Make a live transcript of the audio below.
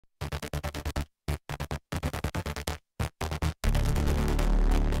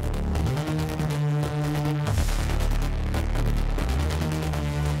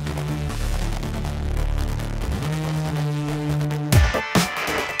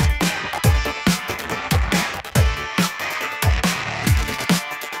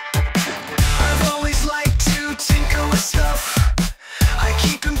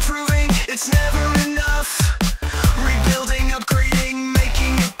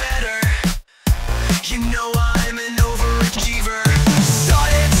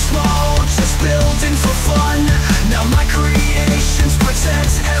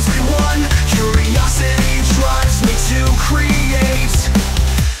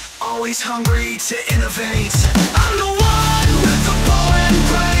always hungry to innovate. I'm the one with the bow and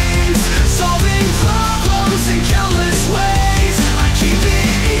brains, solving problems in countless ways. I keep it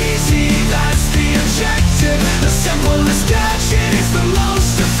easy, that's the objective. The simplest gadget is the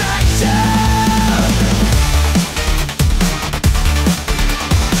most effective.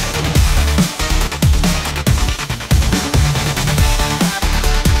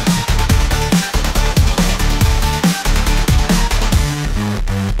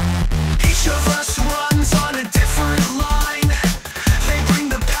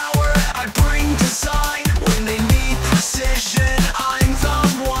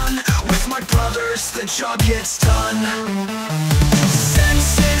 The job gets done.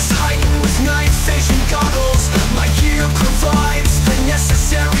 Senses heightened with night vision goggles. My gear provides the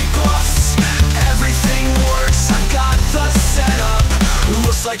necessary buffs. Everything works, I've got the setup.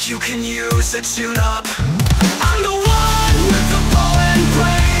 Looks like you can use a tune-up. I'm the one with the bow and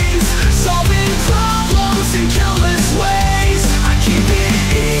brains, solving problems in countless ways. I keep it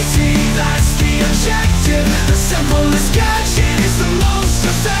easy, that's the objective. The simplest gadget is the most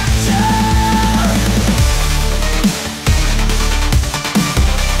effective.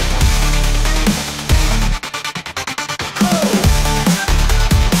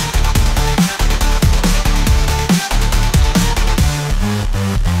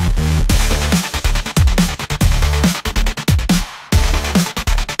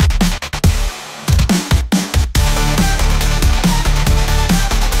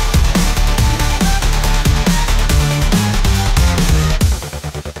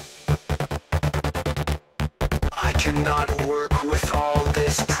 Cannot work with all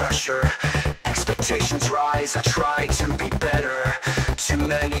this pressure. Expectations rise, I try to be better. Too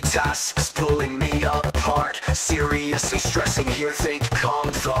many tasks pulling me apart. Seriously stressing here, think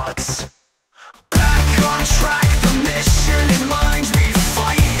calm thoughts. Back on track, the mission in mind. We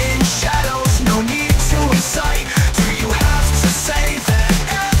fight in shadows, no need to incite. Do you have to say that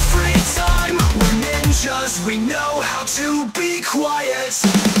every time? We're ninjas, we know how to be quiet.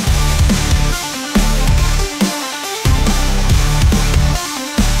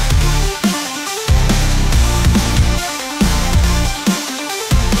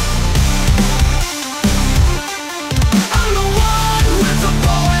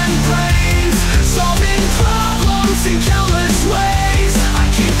 In countless ways, I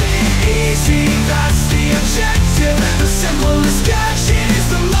keep it easy, that's the objective. The simplest gadget is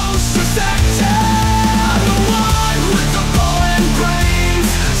the most effective. I'm the one with the bow and brains,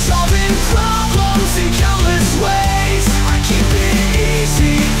 solving problems in countless ways. I keep it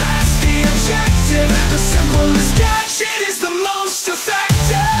easy, that's the objective. The simplest gadget is the most effective.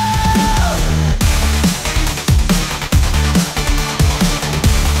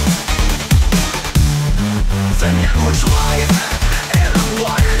 The network's live, and I'm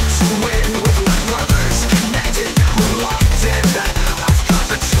wired to win. With my brothers connected, we're locked in. I've got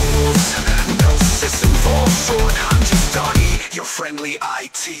the tools, no system falls short. I'm just Donnie, your friendly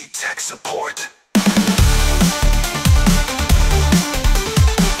IT tech support.